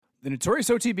The Notorious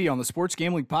OTB on the Sports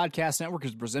Gambling Podcast Network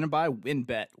is presented by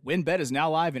WynnBET. WynnBET is now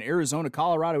live in Arizona,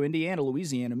 Colorado, Indiana,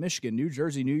 Louisiana, Michigan, New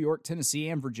Jersey, New York, Tennessee,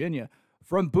 and Virginia.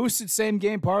 From boosted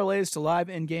same-game parlays to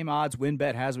live in-game odds,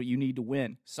 WynnBET has what you need to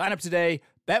win. Sign up today,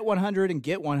 bet 100 and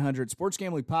get 100.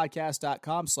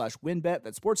 SportsGamblingPodcast.com/WynnBET.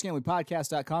 That's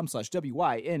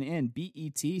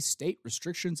SportsGamblingPodcast.com/WYNNBET. State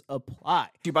restrictions apply.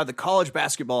 By the College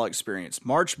Basketball Experience.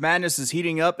 March Madness is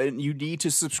heating up, and you need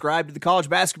to subscribe to the College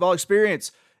Basketball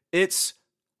Experience. It's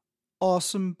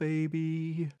awesome,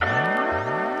 baby.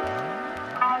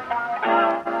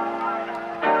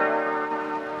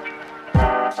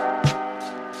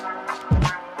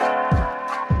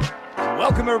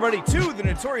 Welcome, everybody, to the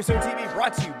Notorious OTB,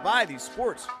 brought to you by the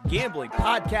Sports Gambling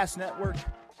Podcast Network.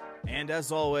 And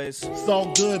as always, it's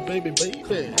all good, baby.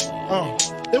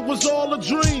 It was all a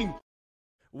dream.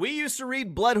 We used to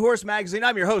read Blood Horse Magazine.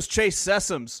 I'm your host, Chase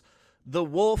Sessoms, the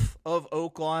Wolf of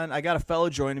Oaklawn. I got a fellow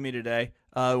joining me today.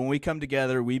 When we come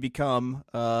together, we become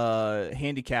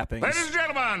handicapping. Ladies and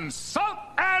gentlemen, Salt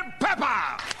and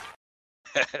Pepper!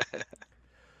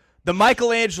 The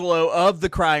Michelangelo of the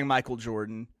Crying Michael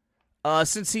Jordan.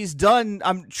 Since he's done,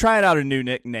 I'm trying out a new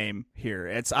nickname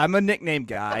here. I'm a nickname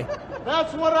guy.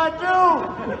 That's what I do.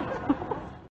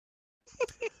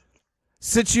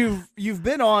 Since you've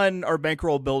been on our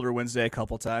Bankroll Builder Wednesday a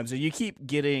couple times, and you keep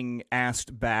getting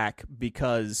asked back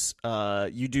because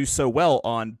you do so well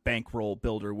on Bankroll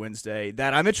Builder Wednesday,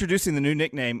 that I'm introducing the new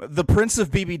nickname, the Prince of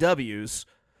BBWs.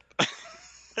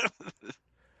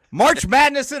 March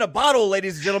Madness in a bottle,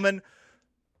 ladies and gentlemen.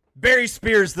 Barry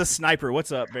Spears, the sniper.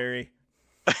 What's up, Barry?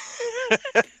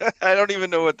 I don't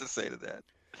even know what to say to that,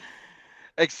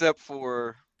 except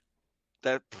for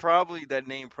that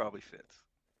name probably fits.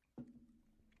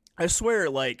 I swear,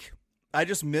 I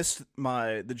just missed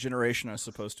the generation I was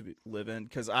supposed to live in,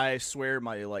 because I swear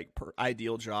my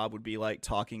ideal job would be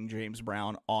talking James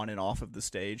Brown on and off of the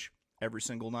stage every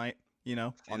single night.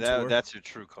 On tour. That's your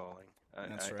true calling.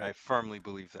 That's right. I firmly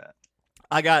believe that.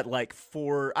 I got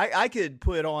four. I could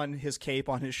put on his cape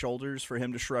on his shoulders for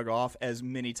him to shrug off as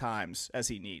many times as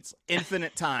he needs.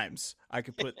 Infinite times I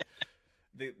could put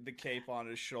the cape on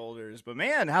his shoulders. But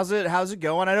man, how's it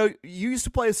going? I know you used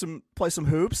to play some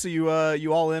hoops. So you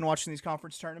all in watching these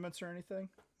conference tournaments or anything?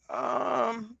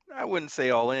 I wouldn't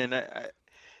say all in.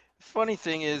 Funny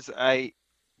thing is, I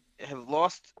have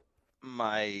lost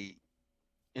my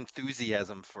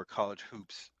enthusiasm for college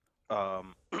hoops.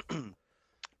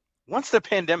 Once the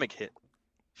pandemic hit,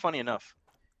 funny enough.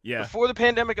 Yeah. Before the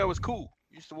pandemic, I was cool.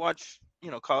 Used to watch,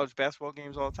 college basketball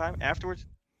games all the time. Afterwards,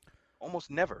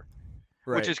 almost never,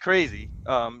 right. Which is crazy.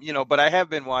 But I have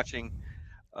been watching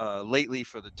lately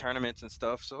for the tournaments and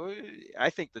stuff. So I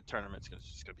think the tournament's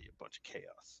just going to be a bunch of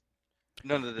chaos.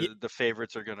 None of the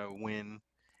favorites are going to win.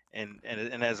 And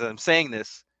as I'm saying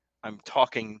this, I'm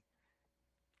talking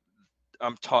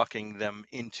them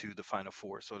into the Final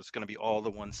Four. So it's going to be all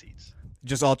the 1 seeds.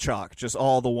 Just all chalk, just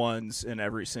all the ones in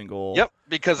every single. Yep,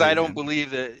 because I don't believe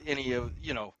that any of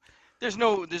there's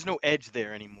no edge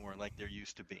there anymore like there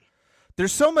used to be.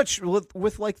 There's so much with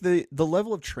the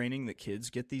level of training that kids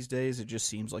get these days. It just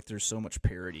seems like there's so much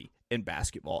parity in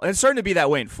basketball, and it's starting to be that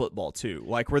way in football too.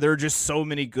 Where there are just so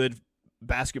many good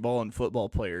basketball and football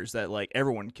players that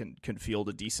everyone can field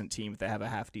a decent team if they have a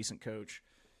half decent coach.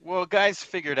 Well, guys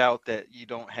figured out that you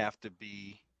don't have to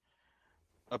be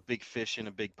a big fish in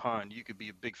a big pond. You could be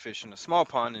a big fish in a small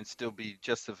pond and still be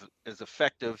just as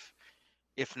effective,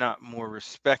 if not more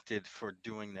respected for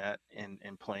doing that and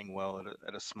playing well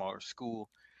at a smaller school.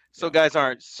 So guys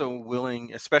aren't so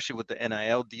willing, especially with the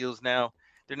NIL deals now,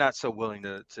 they're not so willing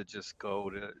to just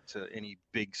go to any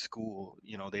big school.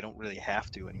 They don't really have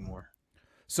to anymore.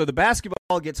 So the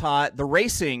basketball gets hot. The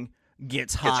racing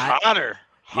gets hot. It's hotter,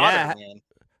 man.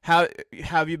 How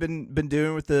have you been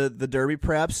doing with the Derby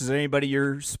preps? Is there anybody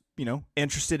you're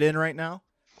interested in right now?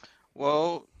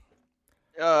 Well,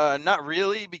 not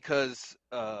really, because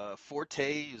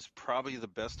Forte is probably the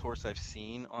best horse I've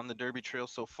seen on the Derby Trail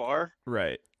so far.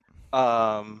 Right.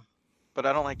 But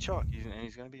I don't like chalk.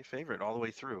 He's going to be a favorite all the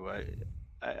way through.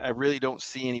 I really don't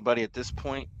see anybody at this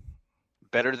point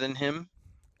better than him.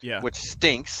 Yeah. Which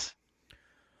stinks.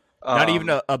 Not even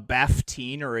a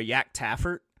Baffteen or a Yak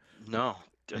Taffert? No.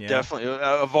 Yeah. Definitely.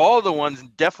 Of all the ones,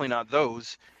 definitely not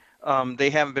those. They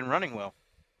haven't been running well.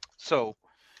 So,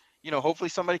 hopefully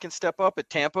somebody can step up at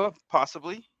Tampa,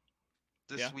 possibly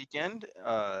this weekend.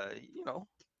 But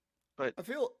I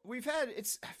feel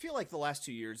like the last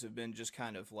 2 years have been just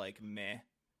kind of meh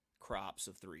crops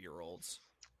of 3-year-olds.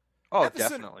 Oh,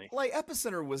 definitely.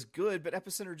 Epicenter was good, but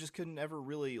Epicenter just couldn't ever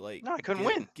really couldn't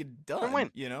win. Get done. Couldn't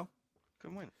win.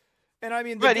 Couldn't win. And And I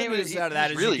mean, the good news out of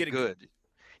that is really you get good.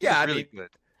 Yeah, I really mean, good.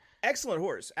 excellent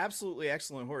horse, absolutely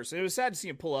excellent horse. It was sad to see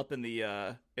him pull up in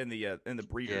the breeders, Yeah, in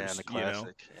the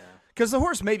classic. Yeah. because the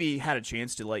horse maybe had a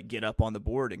chance to like get up on the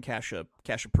board and cash a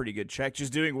pretty good check,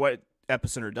 just doing what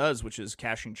Epicenter does, which is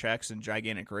cashing checks in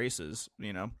gigantic races.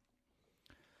 Yeah,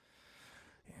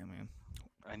 man.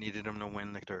 I needed him to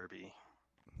win the Derby.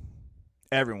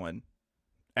 Everyone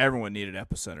needed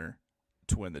Epicenter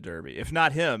to win the Derby. If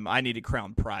not him, I needed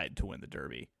Crown Pride to win the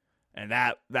Derby. And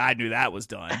that I knew that was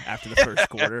done after the first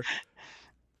quarter.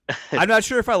 I'm not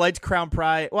sure if I liked Crown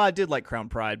Pride. Well, I did like Crown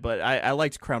Pride, but I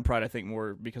liked Crown Pride, I think,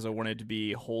 more because I wanted to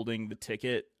be holding the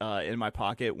ticket in my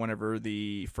pocket whenever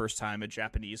the first time a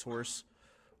Japanese horse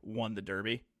won the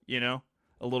Derby. A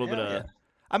little bit of... Yeah.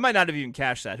 I might not have even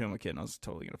cashed that. Who am I kidding? I was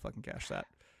totally going to fucking cash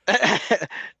that.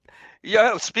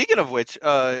 Yeah, speaking of which,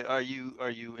 are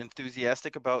you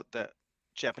enthusiastic about that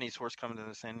Japanese horse coming to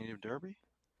the San Diego Derby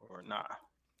or not?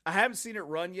 I haven't seen it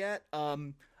run yet.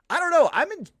 I don't know. I'm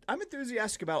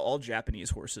enthusiastic about all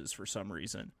Japanese horses for some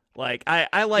reason. Like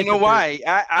I like. Why?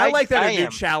 I like that a new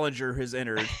challenger has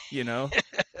entered.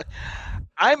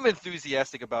 I'm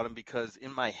enthusiastic about him because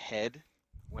in my head,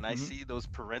 when I see those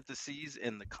parentheses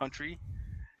in the country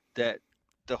that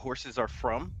the horses are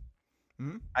from,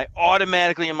 I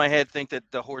automatically in my head think that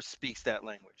the horse speaks that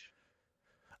language.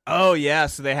 Oh yeah,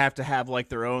 so they have to have like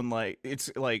their own like it's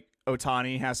like.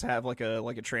 Otani has to have like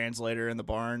a translator in the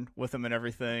barn with him and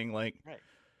everything. Like, right.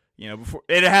 Before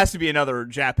it has to be another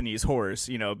Japanese horse,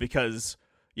 because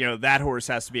that horse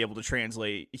has to be able to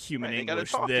translate human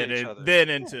English then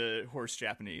into horse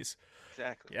Japanese.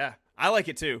 Exactly. Yeah, I like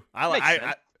it too.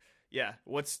 Yeah.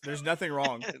 There's nothing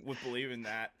wrong with believing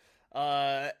that.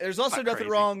 There's also nothing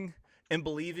wrong in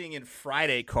believing in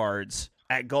Friday cards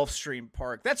at Gulfstream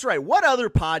Park. That's right. What other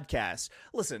podcast?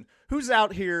 Listen, who's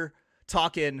out here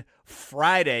talking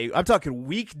Friday? I'm talking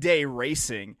weekday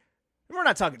racing. We're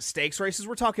not talking stakes races.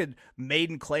 We're talking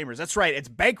maiden claimers. That's right. It's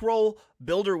Bankroll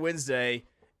Builder Wednesday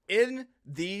in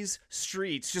these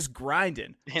streets, just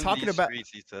grinding. Talking about streets,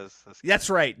 he says. That's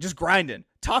right. Just grinding.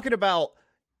 Talking about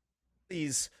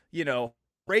these,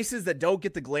 races that don't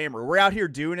get the glamour. We're out here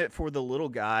doing it for the little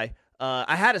guy.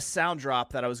 I had a sound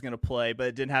drop that I was going to play,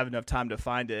 but didn't have enough time to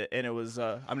find it, and it was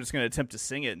I'm just going to attempt to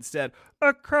sing it instead.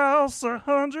 Across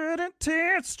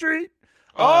 110th Street.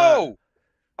 Oh!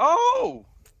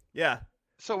 Yeah.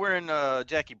 So we're in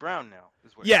Jackie Brown now.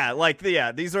 These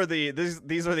are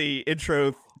the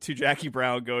intro to Jackie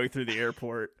Brown going through the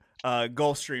airport.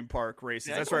 Gulfstream Park races.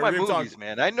 Yeah, that's right. My movies,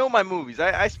 man. I know my movies.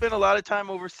 I spent a lot of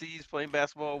time overseas playing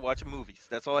basketball, watching movies.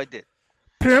 That's all I did.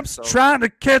 Pimps trying to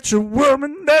catch a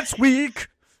woman that's weak.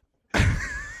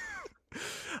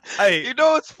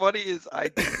 What's funny is I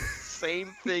do the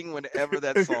same thing whenever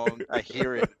that song I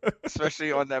hear it,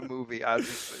 especially on that movie. I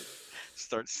just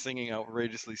start singing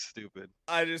outrageously stupid.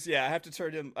 I have to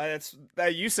turn him.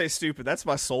 You say stupid. That's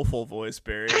my soulful voice,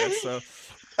 Barry. That's so.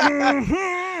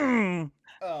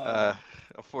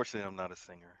 Unfortunately, I'm not a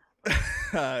singer.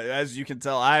 As you can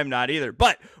tell, I am not either.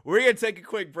 But we're going to take a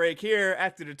quick break here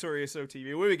at the Notorious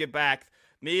OTV. When we get back,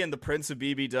 me and the Prince of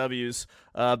BBWs,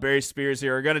 Barry Spears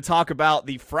here, are going to talk about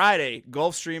the Friday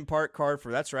Gulfstream Park card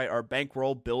for, that's right, our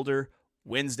Bankroll Builder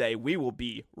Wednesday. We will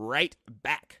be right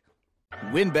back.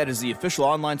 WynnBET is the official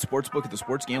online sportsbook of the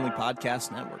Sports Gambling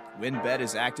Podcast Network. WynnBET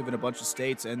is active in a bunch of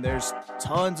states, and there's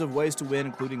tons of ways to win,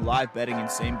 including live betting and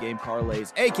same-game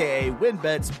parlays, a.k.a.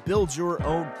 WynnBET's Build Your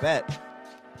Own Bet.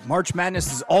 March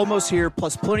Madness is almost here,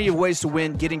 plus plenty of ways to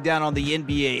win getting down on the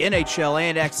NBA, NHL,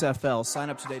 and XFL. Sign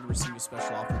up today to receive a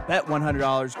special offer. Bet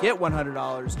 $100, get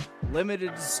 $100,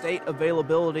 limited state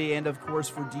availability, and of course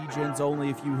for DGens only,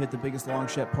 if you hit the biggest long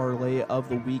shot parlay of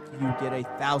the week, you get a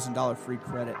 $1,000 free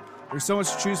credit. There's so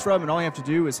much to choose from, and all you have to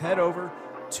do is head over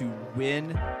to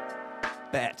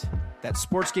WynnBET. That's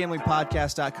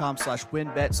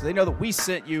sportsgamblingpodcast.com/WynnBET. So they know that we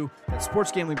sent you. That's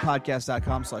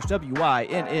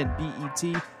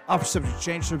sportsgamblingpodcast.com/WYNNBET. Offer subject to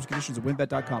change, terms and conditions at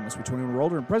WynnBET.com. Must be 21 or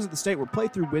older and present in the state where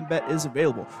playthrough WynnBET is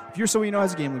available. If you're someone you know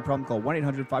has a gambling problem, call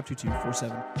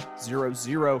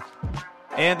 1-800-522-4700.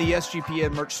 And the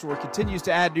SGPN merch store continues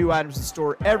to add new items to the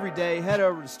store every day. Head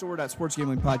over to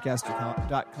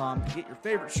store.sportsgamblingpodcast.com to get your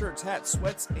favorite shirts, hats,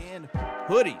 sweats, and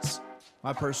hoodies.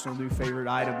 My personal new favorite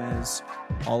item is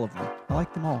all of them. I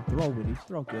like them all. They're all witty.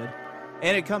 They're all good.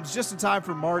 And it comes just in time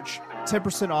for March.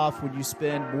 10% off when you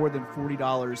spend more than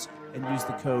 $40 and use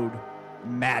the code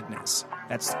MADNESS.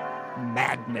 That's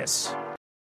MADNESS.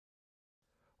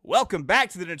 Welcome back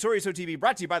to the Notorious OTV,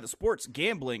 brought to you by the Sports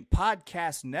Gambling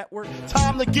Podcast Network.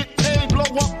 Time to get paid, blow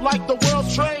up like the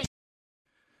world's trade.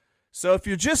 So if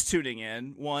you're just tuning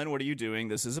in, one, what are you doing?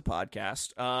 This is a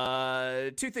podcast.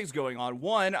 Two things going on.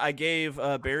 One, I gave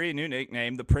Barry a new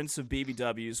nickname, the Prince of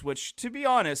BBWs, which, to be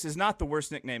honest, is not the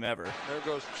worst nickname ever. There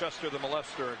goes Chester the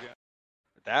molester again.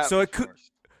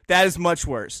 That is much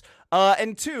worse.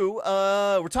 And two,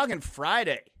 we're talking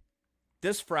Friday.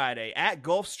 This Friday at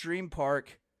Gulfstream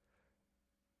Park.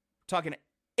 Talking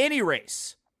any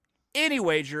race, any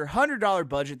wager, $100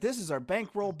 budget. This is our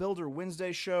Bankroll Builder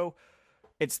Wednesday show.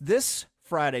 It's this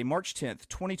Friday, March 10th,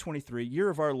 2023, year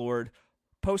of our Lord.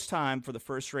 Post time for the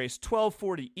first race,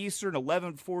 12:40 Eastern,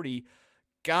 11:40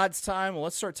 God's time. Well,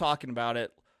 let's start talking about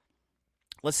it.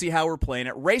 Let's see how we're playing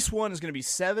it. Race 1 is going to be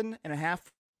 7.5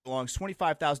 furlongs,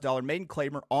 $25,000 maiden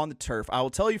claimer on the turf. I will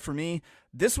tell you, for me,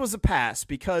 this was a pass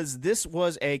because this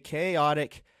was a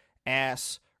chaotic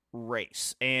ass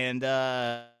race. And,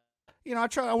 I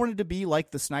wanted to be like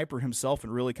the sniper himself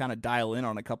and really kind of dial in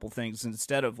on a couple things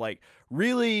instead of like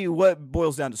really what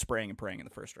boils down to spraying and praying in the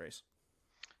first race.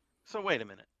 So wait a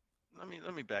minute.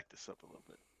 Let me back this up a little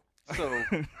bit. So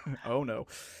oh no.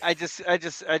 I just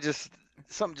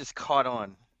something just caught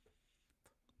on.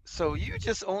 So you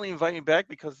just only invite me back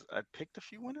because I picked a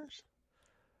few winners?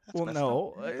 Well,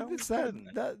 no, it's that.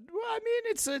 Well, I mean,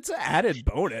 it's an added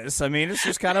bonus. I mean, it's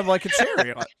just kind of like a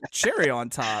cherry on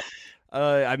top.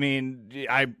 I mean,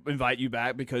 I invite you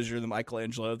back because you're the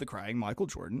Michelangelo of the crying Michael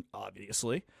Jordan,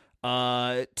 obviously.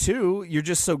 Two, you're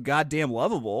just so goddamn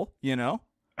lovable,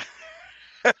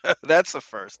 That's the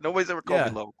first. Nobody's ever called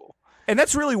me lovable. And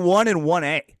that's really 1 and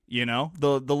 1A,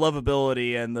 the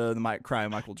lovability and the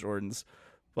crying Michael Jordans.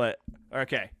 But,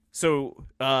 okay. So,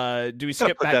 do we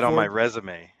skip put back that forward? on my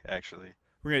resume, actually.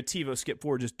 We're going to TiVo skip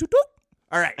forward just doop.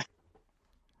 All right.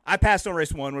 I passed on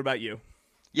race 1. What about you?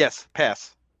 Yes,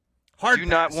 pass.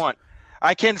 Not want.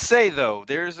 I can say though,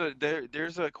 there's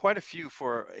quite a few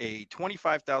for a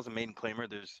 25,000 maiden claimer.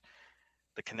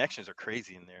 The connections are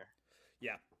crazy in there.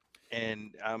 Yeah.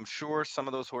 And I'm sure some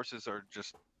of those horses are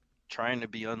just trying to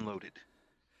be unloaded.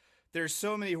 There's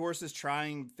so many horses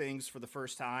trying things for the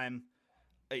first time.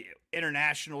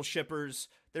 International shippers.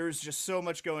 There was just so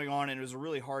much going on, and it was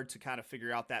really hard to kind of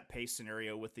figure out that pace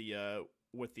scenario with the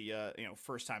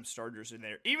first time starters in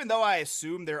there. Even though I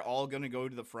assume they're all going to go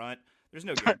to the front, there's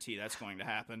no guarantee that's going to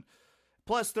happen.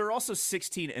 Plus, there are also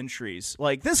 16 entries.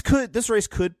 Like this race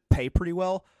could pay pretty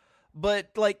well, but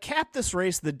like cap this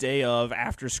race the day of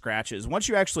after scratches. Once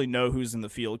you actually know who's in the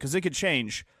field, because it could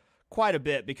change quite a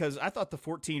bit. Because I thought the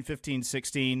 14, 15,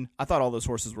 16, I thought all those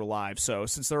horses were live. So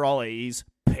since they're all AEs,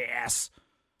 pass.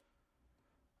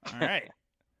 All right.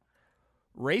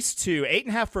 Race 2,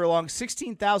 8.5 furlongs,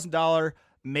 $16,000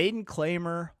 maiden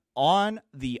claimer on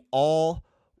the all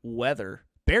weather.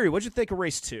 Barry, what'd you think of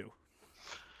race 2?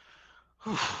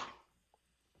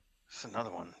 It's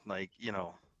another one. Like,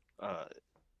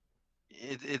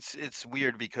 it's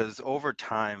weird because over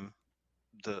time,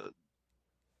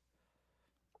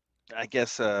 I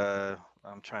guess I'm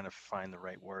trying to find the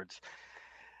right words.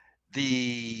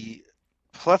 The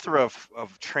plethora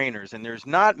of trainers, and there's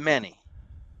not many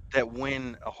that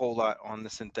win a whole lot on the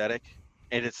synthetic,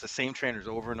 and it's the same trainers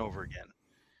over and over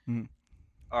again,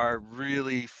 are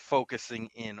really focusing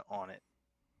in on it.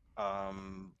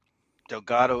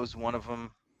 Delgado's one of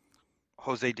them.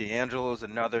 Jose D'Angelo is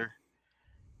another.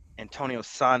 Antonio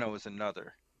Sano is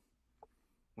another.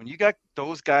 When you got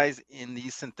those guys in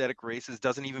these synthetic races,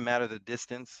 doesn't even matter the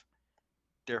distance,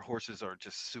 their horses are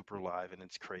just super live, and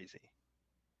it's crazy.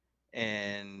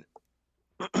 And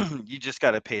you just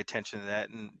got to pay attention to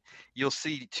that. And you'll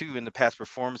see, too, in the past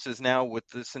performances now with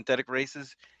the synthetic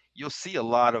races, you'll see a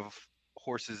lot of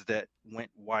horses that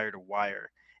went wire to wire.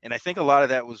 And I think a lot of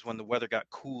that was when the weather got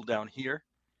cool down here.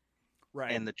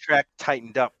 Right. And the track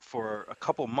tightened up for a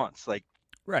couple months. Like,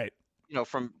 right.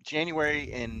 From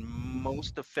January and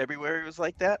most of February was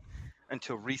like that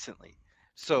until recently.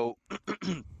 So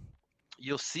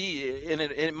you'll see, and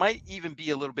it might even be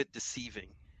a little bit deceiving.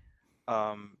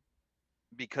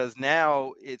 Because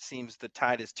now it seems the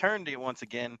tide has turned once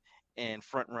again, and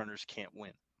front runners can't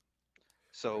win.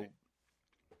 So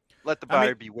let the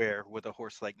buyer beware with a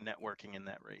horse like Networking in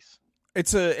that race.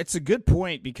 It's a good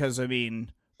point because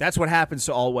that's what happens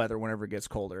to all weather whenever it gets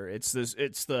colder. It's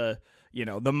the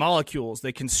molecules,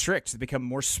 they constrict, they become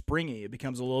more springy. It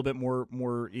becomes a little bit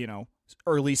more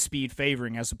early speed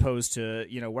favoring as opposed to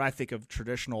what I think of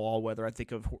traditional all weather. I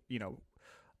think of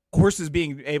horses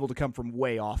being able to come from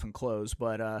way off and close.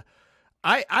 But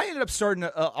I ended up starting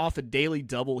off a daily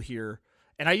double here,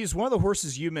 and I used one of the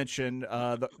horses you mentioned,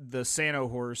 the Sano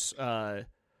horse,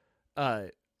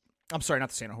 I'm sorry, not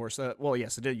the Santa Horse. Well,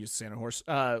 yes, I did use the Santa Horse.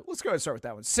 Let's go ahead and start with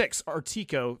that one. 6,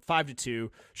 Artico, 5-2,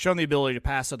 shown the ability to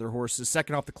pass other horses,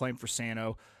 second off the claim for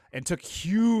Sano, and took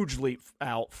huge leap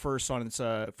out first on its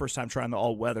first time trying the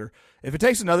all-weather. If it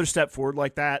takes another step forward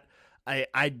like that,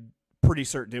 I'm pretty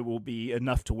certain it will be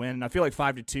enough to win. And I feel like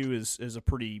 5-2 is a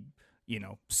pretty,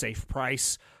 safe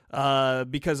price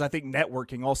because I think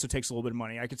networking also takes a little bit of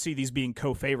money. I could see these being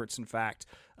co-favorites, in fact.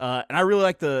 And I really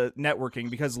like the networking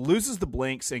because it loses the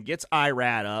blinks and gets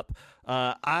IRAD up.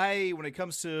 When it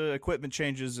comes to equipment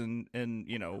changes and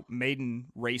maiden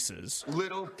races.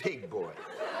 Little pig boy.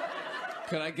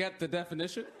 Can I get the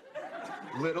definition?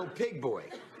 Little pig boy.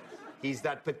 He's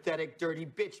that pathetic, dirty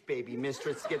bitch baby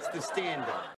mistress gets to stand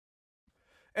on.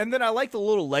 And then I like the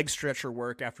little leg stretcher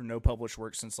work after no published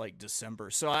work since like December.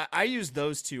 So I use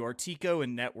those two, Artico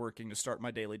and networking, to start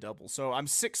my daily double. So I'm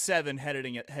 6-7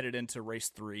 headed into race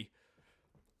 3.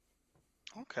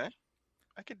 Okay,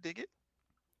 I could dig it.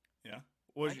 Yeah,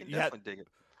 I can definitely dig it.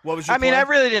 What was your? I mean, plan? I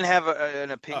really didn't have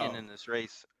an opinion in this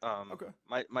race. Okay.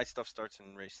 My stuff starts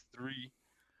in race 3,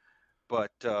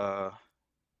 but yeah.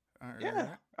 Right.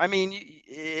 I mean,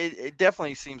 it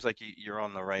definitely seems like you're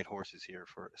on the right horses here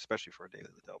especially for a daily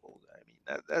double. I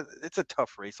mean, that it's a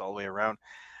tough race all the way around.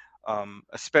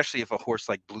 Especially if a horse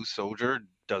like Blue Soldier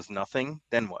does nothing,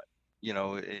 then what?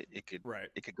 It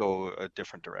could go a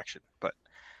different direction. But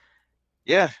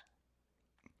yeah,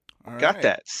 got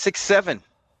that 6-7.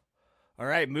 All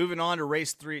right, moving on to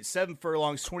race 3. It's 7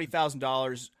 furlongs,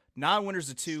 $20,000. Non-winners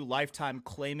of 2, lifetime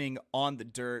claiming on the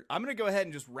dirt. I'm going to go ahead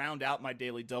and just round out my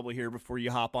daily double here before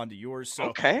you hop onto yours. So,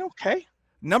 okay.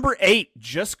 Number 8,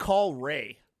 Just Call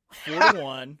Ray,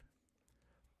 4-1.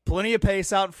 Plenty of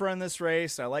pace out in front of this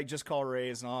race. I like Just Call Ray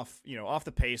as an off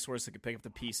the pace horse that can pick up the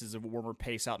pieces of a warmer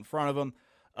pace out in front of him.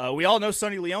 We all know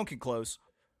Sonny Leon can close.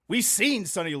 We've seen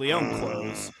Sonny Leon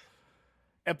close.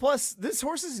 And plus, this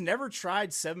horse has never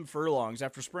tried 7 furlongs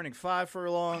after sprinting 5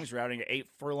 furlongs, routing 8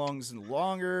 furlongs and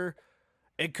longer.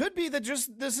 It could be that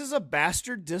this is a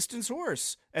bastard distance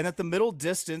horse and that the middle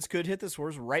distance could hit this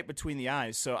horse right between the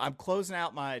eyes. So I'm closing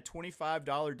out my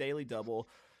 $25 daily double,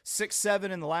 6-7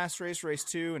 in the last race, race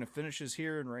 2, and it finishes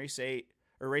here in race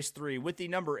 3 with the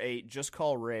number 8, Just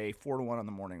Call Ray, 4-1 on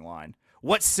the morning line.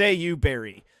 What say you,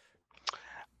 Barry?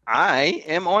 I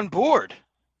am on board.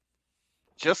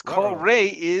 Just Call Ray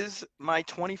is my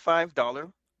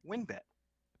 $25 win bet.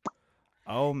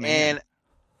 Oh, man. And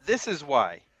this is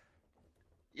why.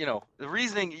 The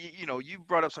reasoning, you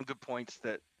brought up some good points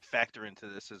that factor into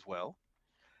this as well.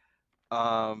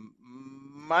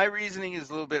 My reasoning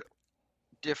is a little bit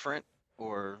different,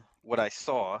 or what I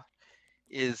saw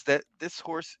is that this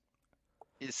horse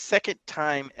is second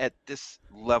time at this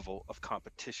level of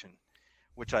competition,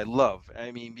 which I love.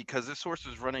 I mean, because this horse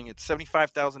was running at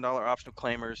 $75,000 optional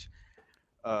claimers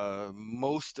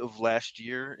most of last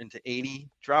year into 80,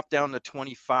 dropped down to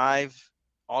 25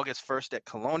 August 1st at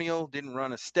Colonial, didn't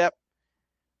run a step,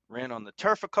 ran on the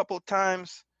turf a couple of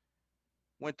times,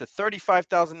 went to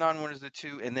 35,000 non-winners of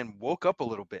 2, and then woke up a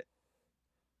little bit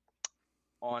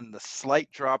on the slight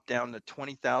drop down to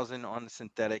 20,000 on the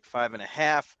synthetic,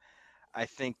 5.5. I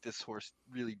think this horse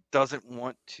really doesn't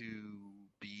want to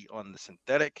be on the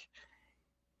synthetic.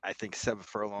 I think 7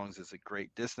 furlongs is a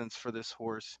great distance for this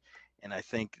horse. And I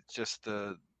think just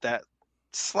that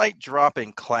slight drop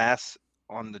in class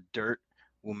on the dirt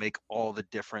will make all the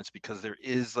difference, because there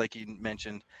is, like you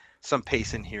mentioned, some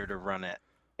pace in here to run at.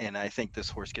 And I think this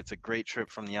horse gets a great trip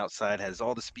from the outside, has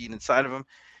all the speed inside of him,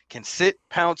 can sit,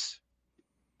 pounce,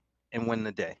 and win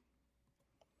the day.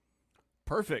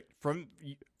 Perfect.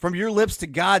 From your lips to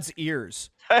God's ears.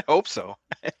 I hope so.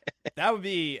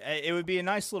 It would be a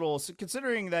nice little,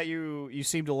 considering that you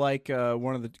seem to like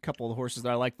one of the couple of the horses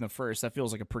that I liked in the first. That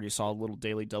feels like a pretty solid little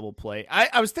daily double play.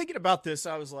 I was thinking about this.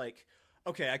 I was like,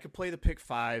 okay, I could play the pick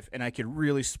 5 and I could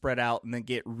really spread out and then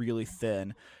get really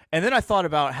thin. And then I thought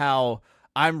about how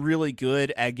I'm really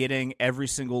good at getting every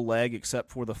single leg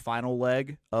except for the final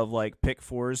leg of like pick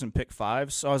 4s and pick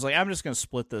 5s. So I was like, I'm just going to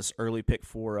split this early pick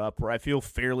 4 up where I feel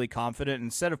fairly confident.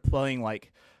 Instead of playing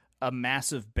like a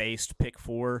massive based pick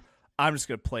 4, I'm just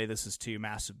going to play this as 2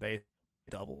 massive base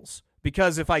doubles.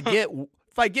 Because if I get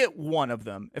one of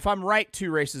them, if I'm right 2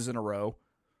 races in a row,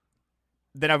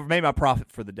 then I've made my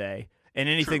profit for the day. And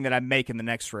anything that I make in the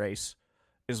next race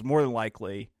is more than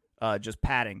likely just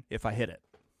padding if I hit it.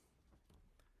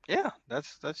 Yeah,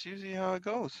 that's usually how it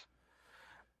goes.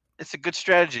 It's a good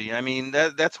strategy. I mean,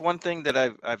 that's one thing that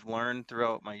I've learned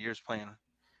throughout my years playing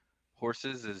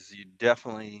horses is you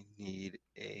definitely need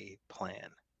a plan.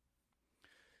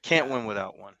 Can't win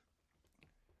without one.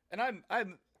 And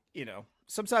I'm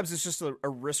sometimes it's just a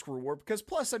risk reward because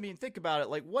plus, I mean, think about it.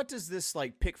 Like, what does this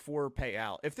like pick 4 pay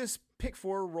out? If this pick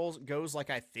 4 goes like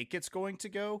I think it's going to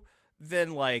go,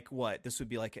 then like what? This would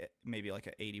be like maybe like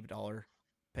an $80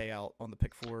 payout on the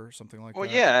pick 4 or something like Well,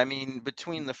 that. yeah, I mean,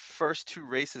 between the first 2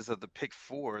 races of the pick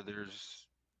 4, there's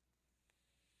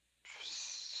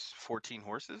 14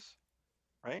 horses,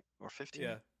 right? Or 15?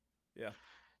 Yeah. Yeah.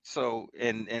 So,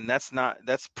 and that's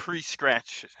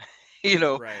pre-scratch, you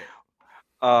know. Right.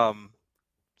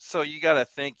 So you got to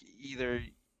think either,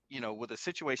 with a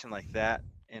situation like that,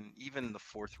 and even the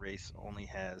 4th race only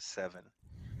has 7.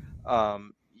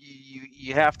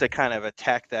 You have to kind of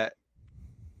attack that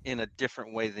in a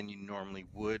different way than you normally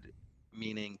would,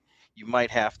 meaning you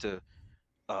might have to,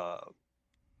 up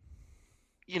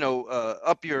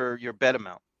your bet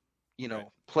amount, Right.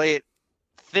 play it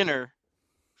thinner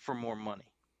for more money.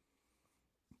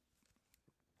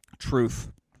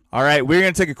 Truth. All right, we're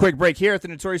going to take a quick break here at the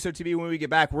Notorious OTB. When we get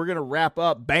back, we're going to wrap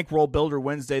up Bankroll Builder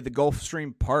Wednesday, the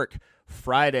Gulfstream Park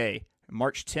Friday,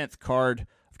 March 10th card.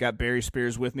 I've got Barry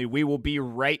Spears with me. We will be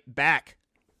right back.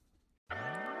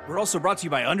 We're also brought to you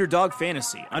by Underdog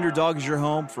Fantasy. Underdog is your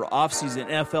home for off-season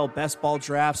NFL best ball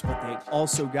drafts, but they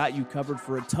also got you covered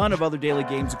for a ton of other daily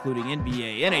games, including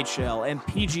NBA, NHL, and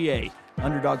PGA.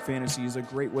 Underdog Fantasy is a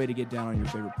great way to get down on your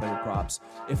favorite player props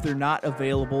if they're not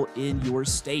available in your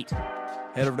state.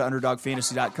 Head over to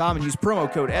UnderdogFantasy.com and use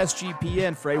promo code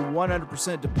SGPN for a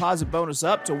 100% deposit bonus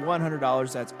up to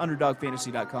 $100. That's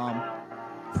UnderdogFantasy.com,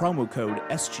 promo code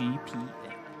SGPN.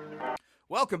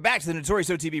 Welcome back to the Notorious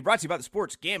OTB, brought to you by the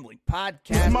Sports Gambling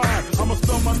Podcast. I'ma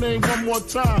spell my name one more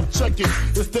time. Check it.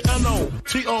 It's the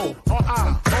NOTORIOUS.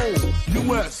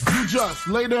 You just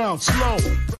lay down slow.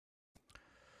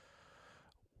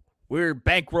 We're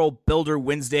Bankroll Builder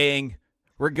Wednesdaying.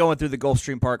 We're going through the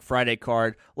Gulfstream Park Friday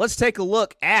card. Let's take a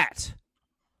look at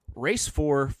race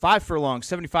 4, 5 furlongs,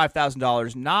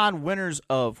 $75,000, non-winners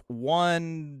of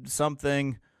one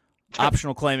something,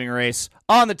 optional claiming race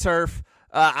on the turf.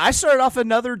 I started off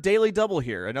another daily double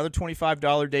here, another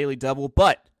 $25 daily double.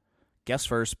 But guess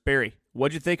first, Barry,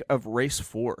 what'd you think of race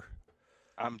 4?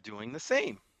 I'm doing the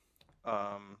same.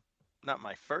 Not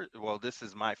my first. Well, this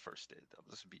is my first day.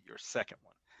 This would be your second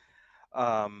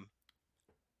one.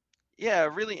 Yeah,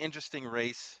 really interesting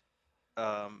race.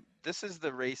 This is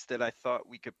the race that I thought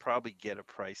we could probably get a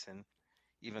price in,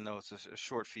 even though it's a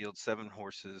short field, 7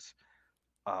 horses.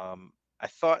 I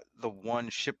thought the one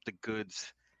Ship the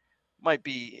Goods might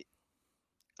be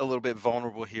a little bit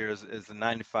vulnerable here as the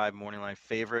 95 morning line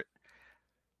favorite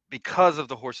because of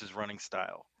the horse's running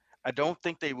style. I don't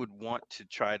think they would want to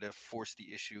try to force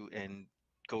the issue and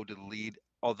go to the lead,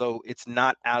 although it's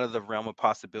not out of the realm of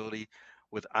possibility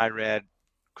with Irad,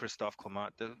 Christophe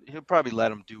Clement. He'll probably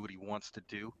let him do what he wants to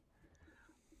do.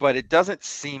 But it doesn't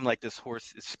seem like this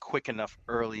horse is quick enough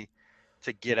early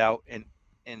to get out and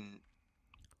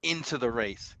into the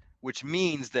race, which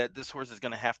means that this horse is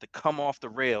going to have to come off the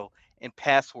rail and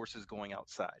pass horses going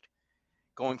outside.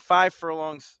 Going 5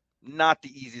 furlongs, not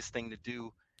the easiest thing to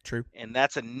do. True. And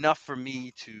that's enough for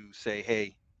me to say,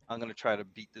 hey, I'm going to try to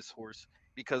beat this horse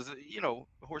because, the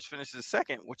horse finishes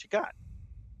second. What you got?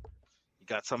 You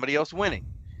got somebody else winning.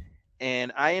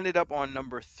 And I ended up on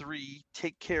number 3,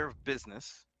 Take Care of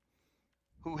Business,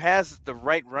 who has the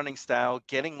right running style,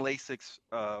 getting Lasix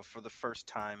for the first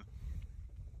time,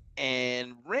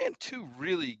 and ran 2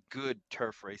 really good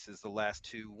turf races the last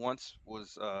 2. Once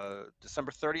was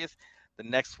December 30th. The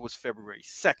next was February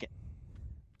 2nd.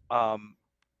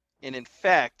 And in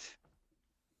fact,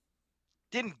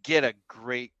 didn't get a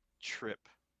great trip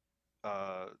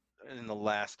in the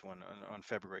last one on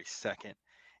February 2nd.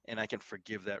 And I can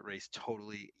forgive that race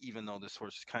totally, even though this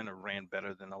horse kind of ran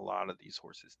better than a lot of these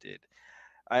horses did.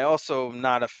 I also am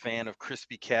not a fan of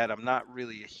Crispy Cat. I'm not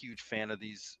really a huge fan of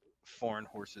these foreign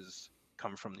horses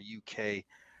coming from the UK.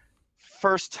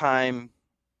 First time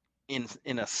in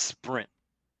a sprint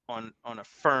on a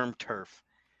firm turf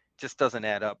just doesn't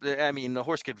add up. I mean, the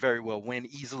horse could very well win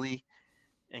easily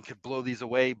and could blow these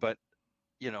away, but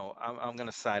I'm going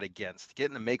to side against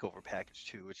getting the makeover package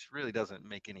too, which really doesn't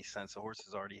make any sense. The horse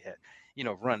has already had,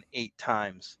 run 8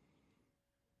 times.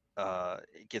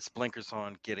 It gets blinkers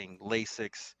on, getting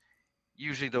Lasix.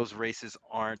 Usually those races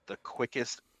aren't the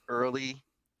quickest early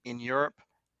in Europe.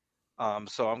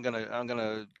 So I'm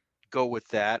gonna go with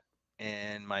that.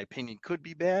 And my opinion could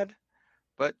be bad,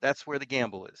 but that's where the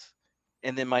gamble is.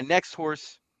 And then my next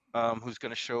horse, who's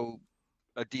going to show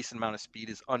a decent amount of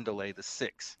speed, is Undelay, the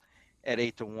 6. At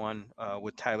 8-1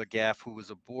 with Tyler Gaff, who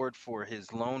was aboard for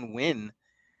his lone win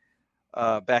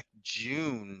back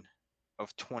June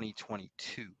of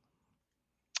 2022.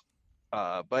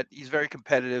 But he's very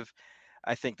competitive.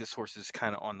 I think this horse is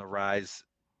kind of on the rise,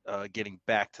 getting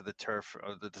back to the turf.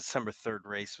 The December 3rd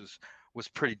race was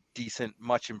pretty decent,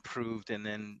 much improved, and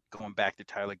then going back to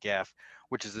Tyler Gaff,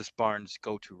 which is this barn's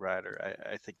go-to rider.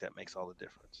 I think that makes all the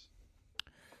difference.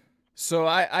 So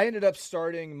I ended up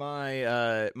starting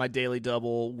my my daily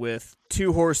double with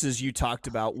two horses you talked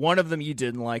about. One of them you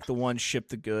didn't like, the one Ship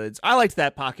the Goods. I liked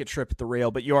that pocket trip at the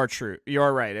rail, but you are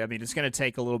right. I mean, it's going to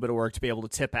take a little bit of work to be able to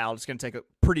tip out. It's going to take a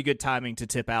pretty good timing to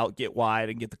tip out, get wide,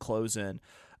 and get the close in.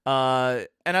 And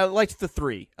I liked the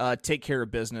 3, Take Care of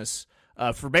Business.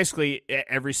 For basically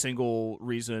every single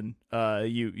reason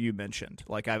you mentioned.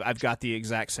 Like I've got the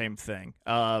exact same thing.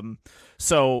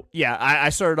 So yeah, I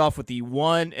started off with the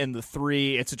 1 and the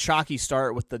 3. It's a chalky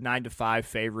start with the 9-5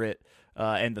 favorite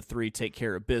and the 3, Take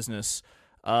Care of Business.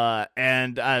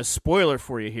 And spoiler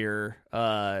for you here,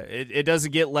 it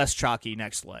doesn't get less chalky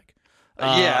next leg.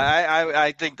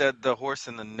 I think that the horse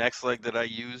in the next leg that I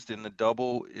used in the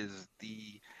double is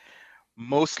the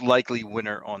most likely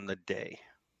winner on the day.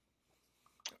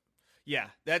 Yeah,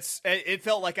 it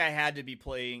felt like I had to be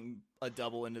playing a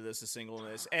double into this, a single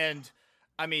in this. And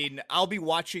I mean, I'll be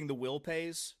watching the will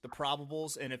pays, the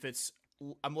probables, and if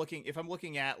I'm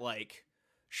looking at like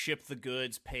Ship the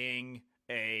Goods paying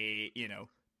anything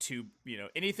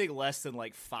less than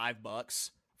like $5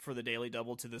 for the daily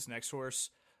double to this next horse,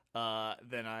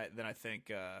 then I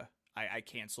think I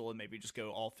cancel and maybe just go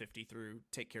all 50 through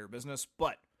Take Care of Business.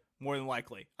 But more than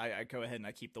likely, I go ahead and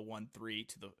I keep the 1-3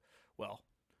 to the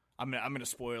I'm gonna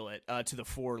spoil it to the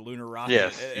 4 Lunar Rocket.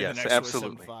 Yes, in the next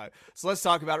absolutely. 7-5. So let's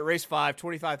talk about it. Race 5,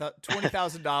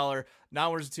 $20,000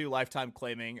 non-winners-2 lifetime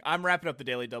claiming. I'm wrapping up the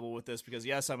daily double with this because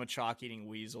yes, I'm a chalk eating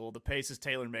weasel. The pace is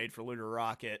tailor made for Lunar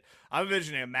Rocket. I'm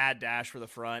envisioning a mad dash for the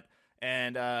front.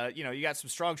 And, you got some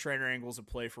strong trainer angles in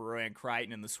play for Rowan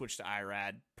Crichton, and the switch to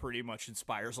Irad pretty much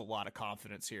inspires a lot of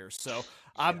confidence here. So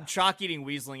I'm chalk-eating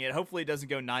weaseling it. Hopefully it doesn't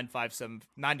go 9-5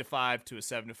 to a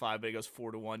 7-5, but it goes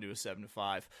 4-1 to a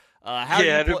 7-5.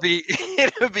 It'll be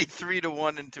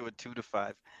 3-1 into a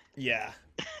 2-5. Yeah.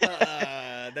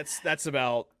 That's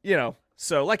about,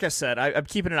 So, like I said, I'm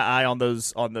keeping an eye on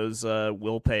those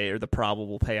will pay or the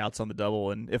probable payouts on the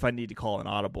double, and if I need to call an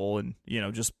audible and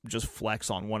just flex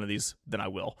on one of these, then I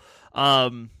will.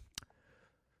 Well,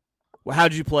 how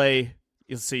did you play?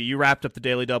 Let's see, you wrapped up the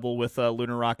daily double with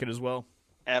Lunar Rocket as well.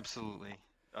 Absolutely,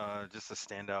 just a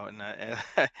standout, and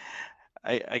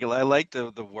I like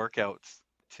the workouts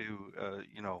too.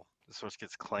 This horse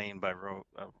gets claimed by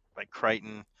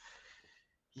Crichton.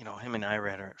 Him and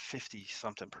Irad are at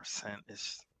 50-something%.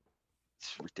 It's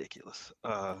ridiculous.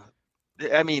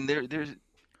 I mean,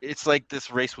 it's like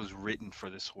this race was written for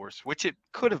this horse, which it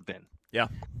could have been. Yeah.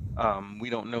 We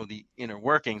don't know the inner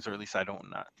workings, or at least I don't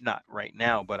not right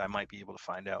now, but I might be able to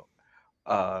find out.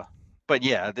 But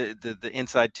yeah, the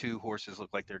inside 2 horses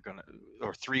look like they're gonna,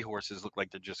 or 3 horses look like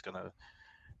they're just gonna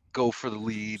go for the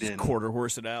lead Just and quarter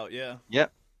horse it out. Yeah.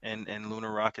 Yep. And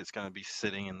Lunar Rocket's gonna be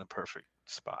sitting in the perfect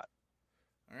spot.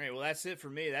 All right, well, that's it for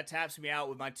me. That taps me out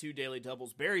with my 2 daily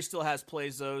doubles. Barry still has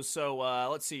plays those. So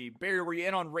let's see. Barry, were you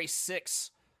in on race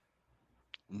 6?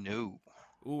 No.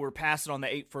 Ooh, we're passing on the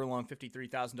 8 furlong,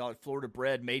 $53,000 Florida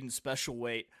bred maiden special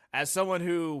weight. As someone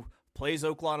who plays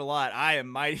Oaklawn a lot, I am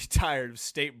mighty tired of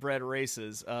state bred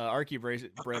races. Archie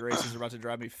bred races are about to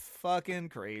drive me fucking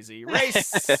crazy. Race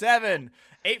 7,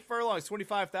 8 furlongs,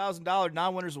 $25,000,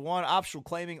 non-winners of 1, optional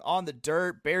claiming on the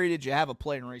dirt. Barry, did you have a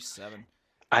play in race 7?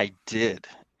 I did,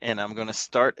 and I'm going to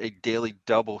start a daily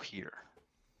double here.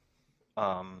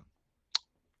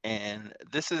 And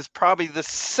this is probably the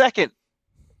second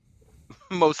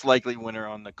most likely winner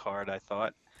on the card, I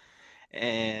thought.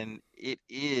 And it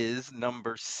is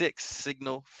number 6,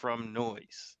 Signal from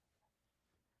Noise.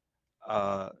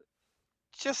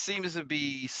 Just seems to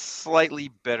be slightly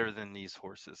better than these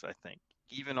horses, I think.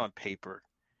 Even on paper,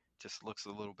 just looks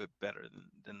a little bit better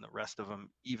than the rest of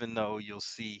them, even though you'll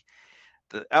see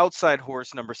the outside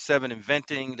horse, number 7,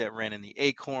 Inventing, that ran in the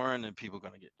Acorn, and people are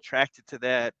going to get attracted to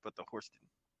that, but the horse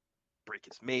didn't break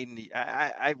his maiden.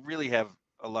 I really have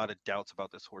a lot of doubts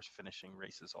about this horse finishing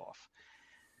races off.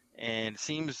 And it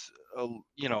seems,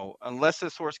 unless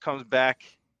this horse comes back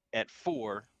at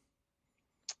 4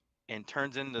 and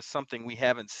turns into something we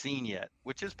haven't seen yet,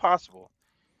 which is possible,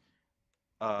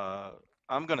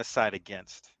 I'm going to side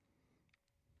against.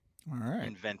 All right.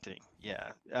 Inventing.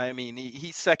 Yeah. I mean,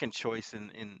 he's second choice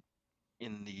in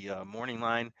the morning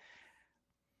line.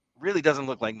 Really doesn't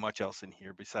look like much else in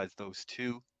here besides those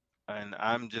 2. And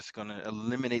I'm just going to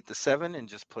eliminate the 7 and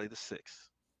just play the 6.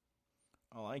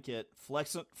 I like it.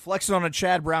 Flexing on a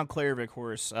Chad Brown Clairvic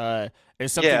horse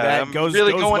is something that I'm goes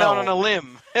really goes going well. out on a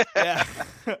limb. Yeah.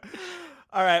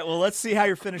 All right, well, let's see how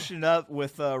you're finishing up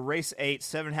with race 8,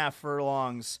 7.5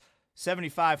 furlongs,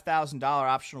 $75,000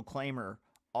 optional claimer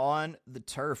on the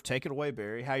turf. Take it away,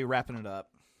 Barry. How you wrapping it up?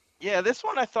 Yeah, this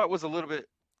one I thought was a little bit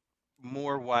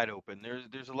more wide open.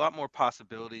 There's a lot more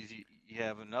possibilities. You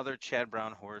have another Chad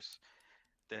Brown horse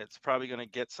that's probably going to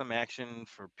get some action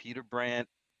for Peter Brandt,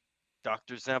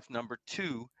 Dr. Zemph number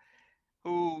 2,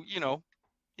 who,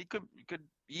 he could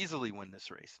easily win this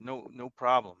race. No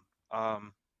problem.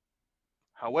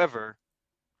 However,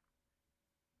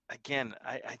 again,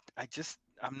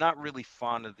 I'm not really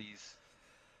fond of these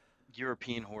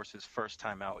European horses first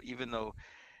time out, even though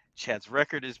Chad's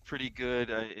record is pretty good.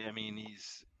 I mean,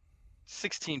 he's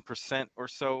 16% or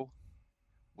so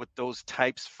with those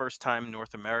types first time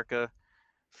North America,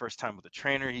 first time with a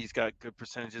trainer. He's got good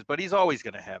percentages, but he's always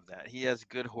going to have that. He has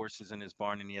good horses in his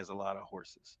barn, and he has a lot of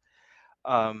horses.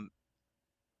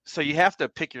 So you have to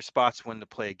pick your spots when to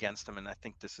play against him, and I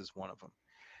think this is one of them.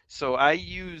 So I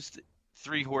used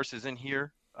 3 horses in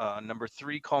here. Number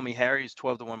 3, Call Me Harry, is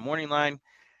 12-1 morning line.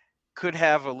 Could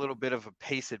have a little bit of a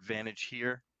pace advantage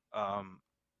here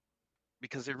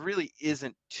because there really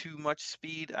isn't too much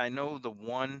speed. I know the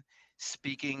one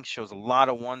speaking shows a lot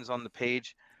of ones on the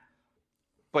page,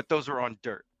 but those are on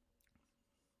dirt.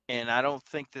 And I don't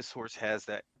think this horse has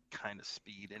that kind of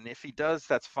speed. And if he does,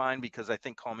 that's fine, because I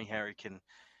think Call Me Harry can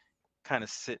kind of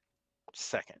sit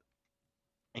second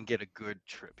and get a good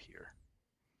trip here.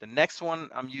 The next one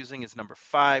I'm using is number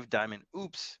 5, Diamond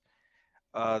Oops.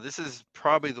 This is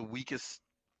probably the weakest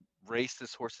race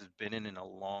this horse has been in a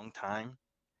long time.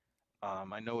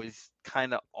 I know he's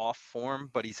kind of off form,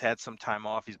 but he's had some time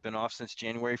off. He's been off since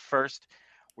January 1st,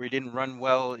 where he didn't run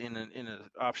well in an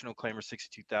optional claimer,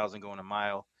 62,000 going a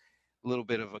mile. A little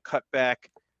bit of a cutback,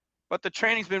 but the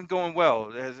training's been going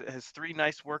well. It has 3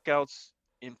 nice workouts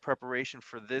in preparation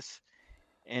for this.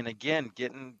 And again,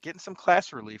 getting some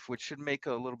class relief, which should make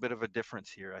a little bit of a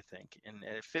difference here, I think. And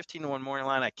at 15-1 morning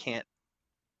line, I can't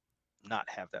not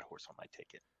have that horse on my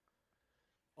ticket.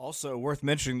 Also worth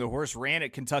mentioning, the horse ran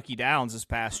at Kentucky Downs this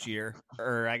past year,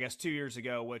 or I guess 2 years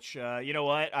ago, which, you know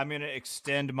what, I'm going to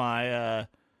extend my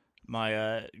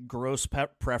gross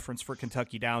preference for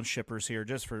Kentucky Downs shippers here,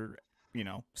 just for,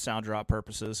 sound drop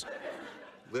purposes.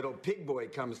 Little pig boy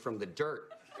comes from the dirt.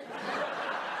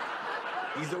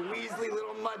 He's a Weasley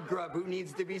little mud grub who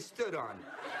needs to be stood on.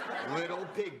 Little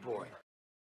pig boy.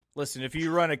 Listen, if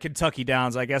you run a Kentucky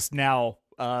Downs, I guess now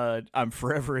I'm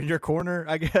forever in your corner,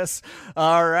 I guess.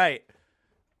 All right.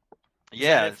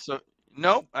 Yeah, so,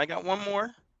 nope, I got one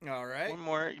more. All right. One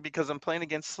more, because I'm playing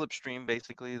against Slipstream,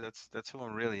 basically. That's who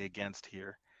I'm really against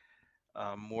here,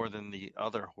 more than the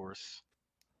other horse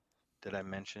that I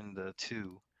mentioned, the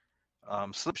 2.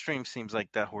 Slipstream seems like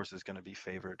that horse is going to be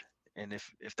favored. And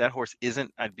if that horse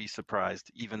isn't, I'd be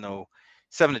surprised, even though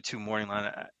 7-2 morning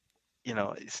line,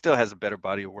 it still has a better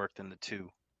body of work than the 2,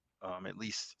 at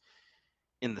least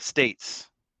in the States.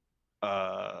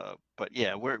 But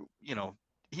yeah,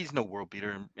 he's no world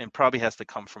beater and probably has to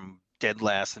come from dead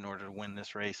last in order to win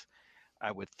this race,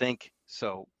 I would think.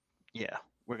 So yeah,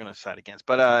 we're going to side against.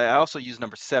 But I also use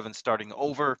number 7, Starting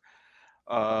Over,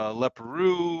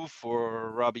 Leperoux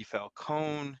for Robbie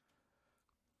Falcone.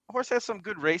 Horse has some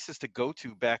good races to go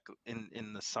to back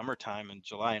in the summertime in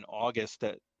July and August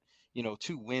that,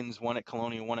 2 wins, one at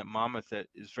Colonial, one at Monmouth, that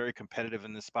is very competitive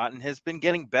in this spot and has been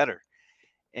getting better.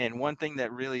 And one thing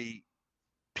that really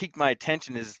piqued my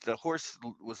attention is the horse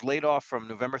was laid off from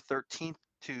November 13th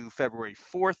to February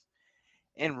 4th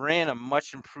and ran a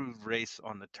much improved race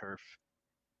on the turf.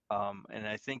 And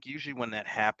I think usually when that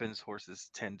happens, horses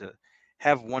tend to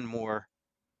have one more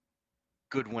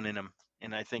good one in them.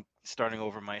 And I think Starting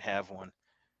Over might have one.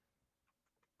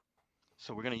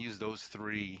 So we're going to use those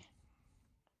 3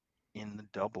 in the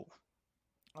double.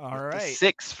 All right.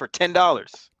 6 for $10.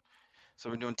 So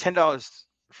we're doing $10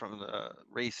 from the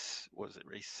race,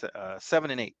 race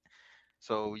 7 and 8.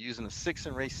 So using the 6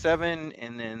 in race 7,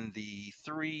 and then the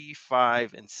 3,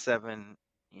 5, and 7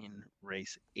 in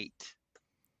race 8.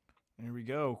 There we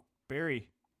go. Barry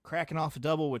cracking off a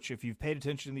double, which if you've paid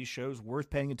attention to these shows,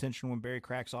 worth paying attention when Barry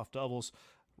cracks off doubles.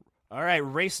 All right,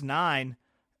 race 9.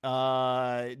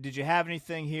 Did you have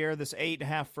anything here? This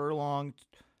 8.5 furlong,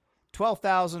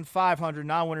 12,500,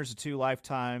 non-winners of 2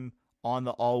 lifetime on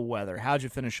the all-weather. How'd you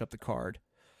finish up the card?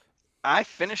 I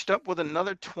finished up with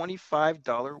another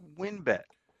 $25 win bet.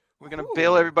 We're going to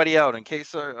bail everybody out in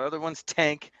case our other ones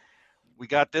tank. We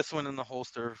got this one in the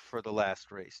holster for the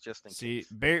last race, just in case. See,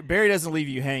 Barry doesn't leave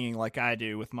you hanging like I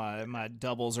do with my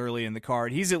doubles early in the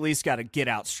card. He's at least got a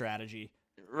get-out strategy.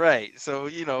 Right. So,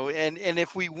 and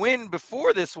if we win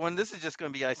before this one, this is just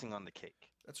going to be icing on the cake.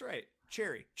 That's right.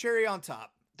 Cherry on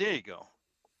top. There you go.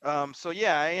 So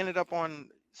yeah, I ended up on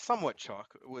somewhat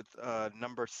chalk with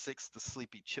number 6, the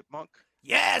Sleepy Chipmunk.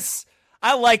 Yes!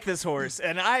 I like this horse,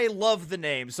 and I love the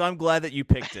name, so I'm glad that you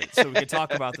picked it, so we can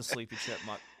talk about the Sleepy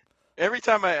Chipmunk. Every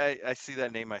time I see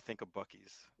that name, I think of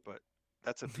Buc-ee's, but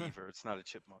that's a beaver. It's not a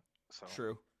chipmunk.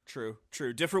 So.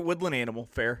 True. Different woodland animal,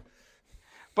 fair.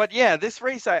 But yeah, this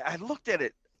race, I looked at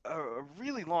it a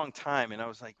really long time, and I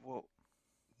was like, well,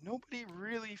 nobody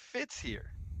really fits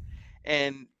here.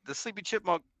 And the Sleepy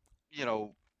Chipmunk,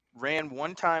 ran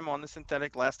one time on the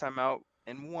synthetic, last time out,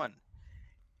 and won.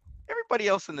 Everybody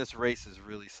else in this race is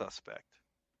really suspect.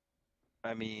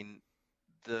 I mean,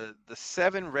 the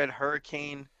 7 Red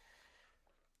Hurricane,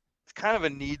 it's kind of a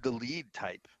need the lead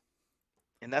type,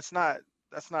 and that's not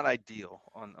ideal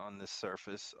on this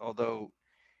surface. Although,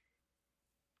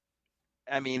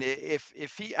 I mean, if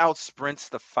he outsprints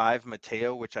the 5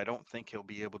 Mateo, which I don't think he'll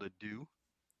be able to do,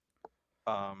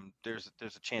 there's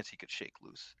a chance he could shake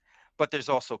loose. But there's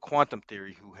also Quantum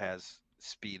Theory, who has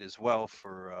speed as well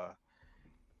for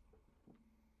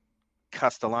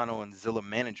Castellano and Zilla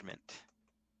Management.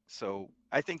 So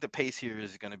I think the pace here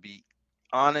is going to be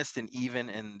honest and even,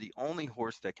 and the only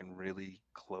horse that can really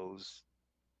close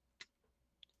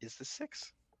is the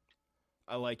 6.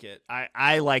 I like it.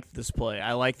 I like this play.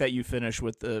 I like that you finish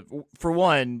with for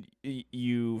one,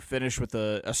 you finish with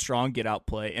a strong get out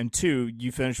play, and 2,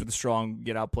 you finish with a strong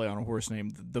get out play on a horse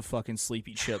named the fucking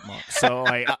Sleepy Chipmunk. So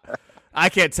I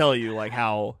can't tell you like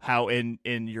how in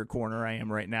your corner I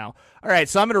am right now. All right,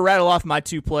 so I'm going to rattle off my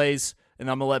 2 plays, and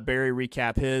I'm going to let Barry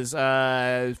recap his.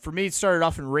 For me, it started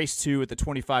off in race 2 at the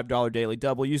 $25 daily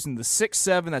double using the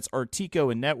 6-7, that's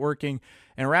Artico and networking,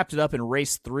 and wrapped it up in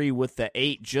race 3 with the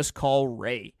 8, Just Call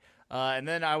Ray. And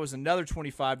then I was another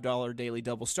 $25 daily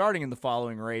double starting in the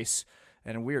following race,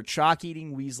 and we are chalk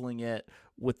eating, weaseling it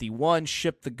with the 1,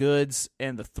 Ship the Goods,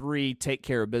 and the 3, Take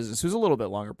Care of Business, who's a little bit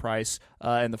longer price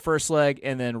in the first leg,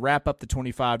 and then wrap up the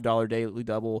 $25 daily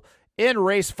double in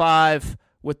race 5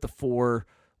 with the 4,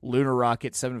 Lunar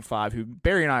Rocket 7-5, who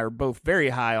Barry and I are both very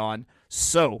high on.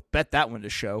 So bet that one to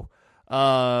show.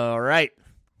 All right,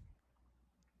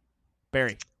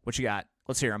 Barry, what you got?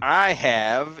 Let's hear him. I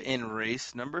have in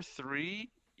race number 3,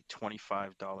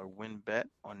 $25 win bet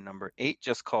on number 8,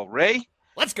 Just Call Ray.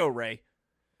 Let's go, Ray.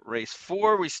 Race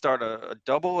 4, we start a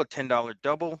double, a $10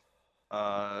 double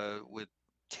with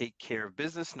Take Care of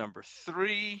Business, number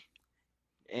 3,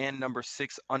 and number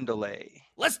 6, Underlay.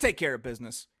 Let's take care of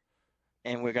business.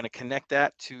 And we're going to connect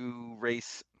that to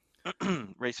race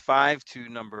 5 to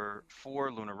number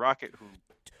 4, Lunar Rocket, who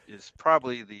is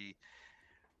probably the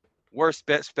worst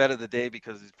bet of the day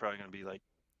because he's probably going to be like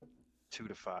 2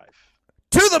 to 5.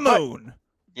 To the moon. But,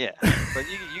 yeah, but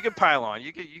you can pile on.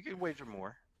 You can wager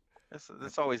more.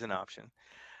 That's always an option.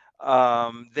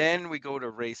 Then we go to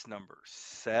race number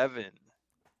 7.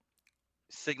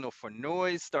 Signal for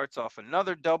Noise starts off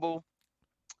another double.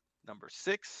 Number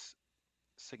 6.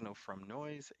 Signal from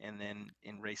Noise, and then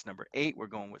in race number 8 we're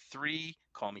going with 3,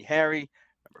 Call Me Harry,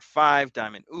 number 5,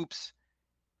 Diamond Oops,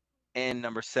 and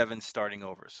number 7, Starting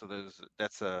Over. So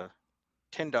that's a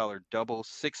 $10 double,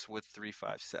 6 with 3,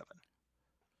 5, 7,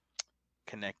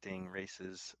 connecting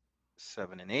races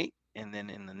 7 and 8. And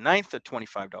then in the 9th, a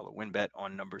 $25 win bet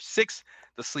on number 6,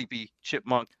 the Sleepy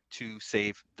Chipmunk, to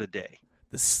save the day.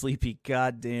 The sleepy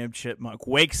goddamn chipmunk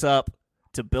wakes up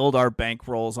to build our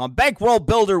bankrolls on Bankroll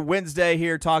Builder Wednesday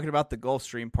here, talking about the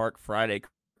Gulfstream Park Friday.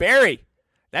 Barry,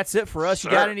 that's it for us. Sir.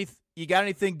 You got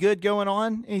anything good going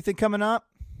on? Anything coming up?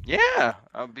 Yeah,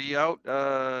 I'll be out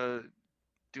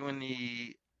doing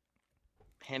the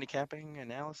handicapping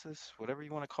analysis, whatever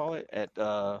you want to call it, at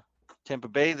Tampa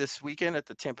Bay this weekend at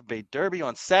the Tampa Bay Derby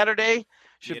on Saturday.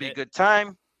 Should be a good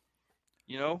time.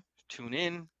 Tune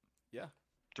in. Yeah.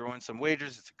 Throw in some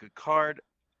wagers. It's a good card.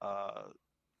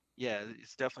 Yeah,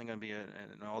 it's definitely going to be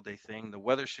an all-day thing. The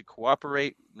weather should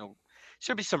cooperate.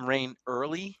 Should be some rain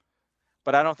early,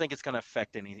 but I don't think it's going to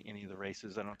affect any of the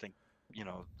races. I don't think,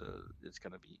 it's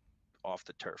going to be off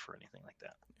the turf or anything like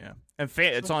that. Yeah, and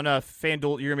it's on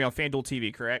FanDuel. You're going to be on FanDuel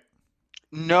TV, correct?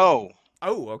 No.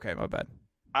 Oh, okay, my bad.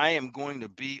 I am going to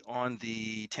be on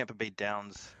the Tampa Bay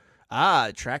Downs.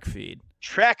 Track feed.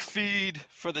 Track feed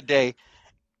for the day.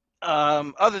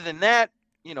 Other than that,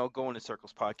 Going to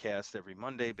Circles podcast every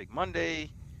Monday, Big Monday.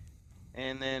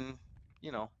 And then,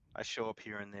 I show up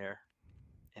here and there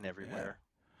and everywhere.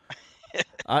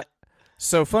 Yeah.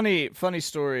 So funny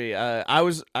story. I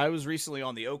was recently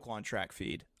on the Oaklawn track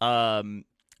feed. My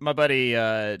buddy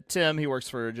Tim, he works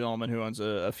for a gentleman who owns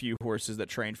a few horses that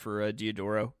train for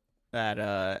Diodoro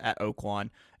at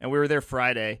Oaklawn, and we were there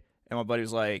Friday. And my buddy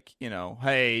was like,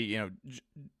 hey,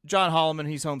 John Holloman,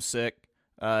 he's homesick.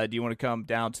 Do you want to come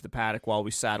down to the paddock while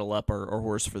we saddle up our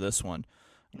horse for this one?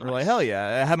 Nice. We're like, hell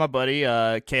yeah. I had my buddy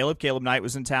Caleb Knight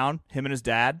was in town, him and his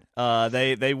dad.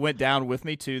 They went down with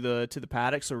me to the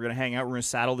paddock, so we're going to hang out. We're going to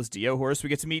saddle this Dio horse. We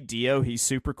get to meet Dio. He's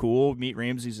super cool. Meet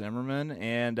Ramsey Zimmerman.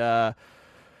 And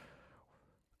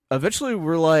eventually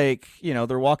we're like,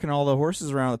 they're walking all the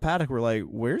horses around the paddock. We're like,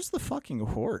 where's the fucking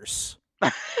horse?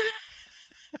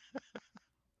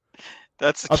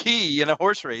 That's the key in a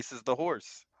horse race is the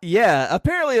horse. Yeah,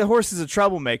 apparently the horse is a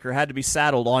troublemaker, had to be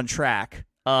saddled on track.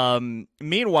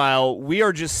 Meanwhile, we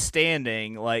are just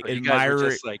standing, like,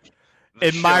 admiring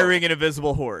an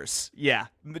invisible horse. Yeah,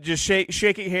 just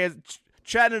shaking hands,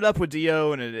 chatting it up with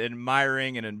Dio, and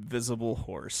admiring an invisible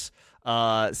horse.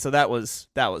 So that was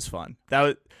fun.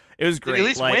 It was great. Did he at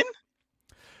least win?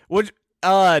 Which,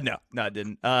 no, it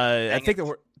didn't. I think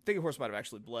the horse might have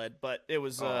actually bled, but it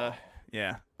was,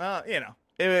 yeah.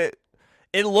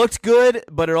 It looked good,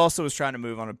 but it also was trying to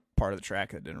move on a part of the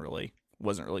track that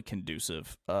wasn't really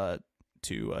conducive to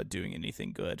doing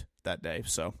anything good that day.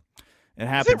 So it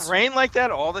happens. Does it rain like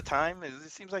that all the time? It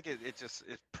seems like it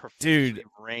profusely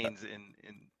rains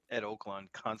at Oaklawn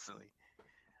constantly.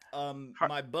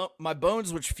 My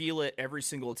bones, which feel it every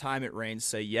single time it rains,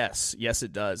 say yes. Yes,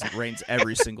 it does. It rains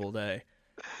every single day.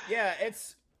 Yeah,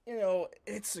 it's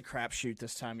a crapshoot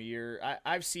this time of year.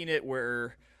 I've seen it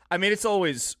where,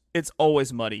 it's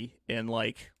always muddy in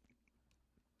like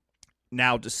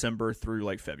now December through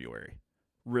like February,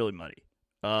 really muddy.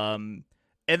 And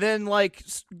then like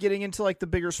getting into like the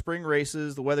bigger spring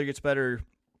races, the weather gets better.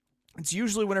 It's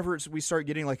usually whenever we start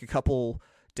getting like a couple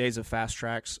days of fast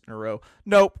tracks in a row.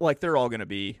 Nope, like they're all going to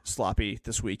be sloppy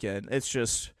this weekend. It's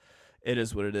just, it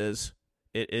is what it is.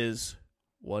 It is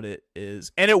what it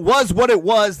is. And it was what it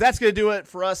was. That's going to do it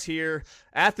for us here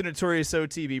at the Notorious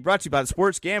OTB, brought to you by the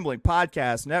Sports Gambling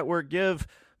Podcast Network. Give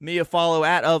me a follow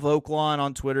at of Oaklawn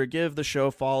on Twitter. Give the show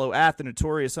a follow at the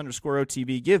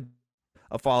Notorious_OTB. Give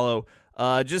a follow.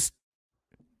 Just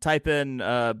type in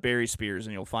Barry Spears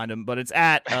and you'll find him. But it's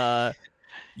at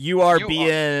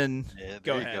URBN.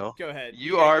 Go ahead.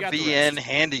 URBN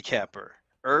Handicapper.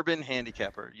 Urban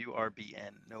Handicapper.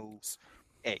 URBN. No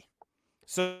A.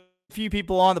 So few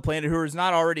people on the planet who is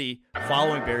not already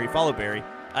following Barry, follow Barry.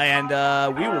 And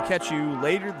we will catch you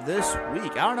later this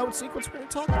week. I don't know what sequence we're going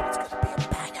to talk about. It's going to be a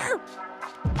banger.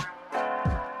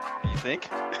 You think?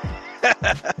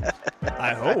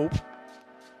 I hope.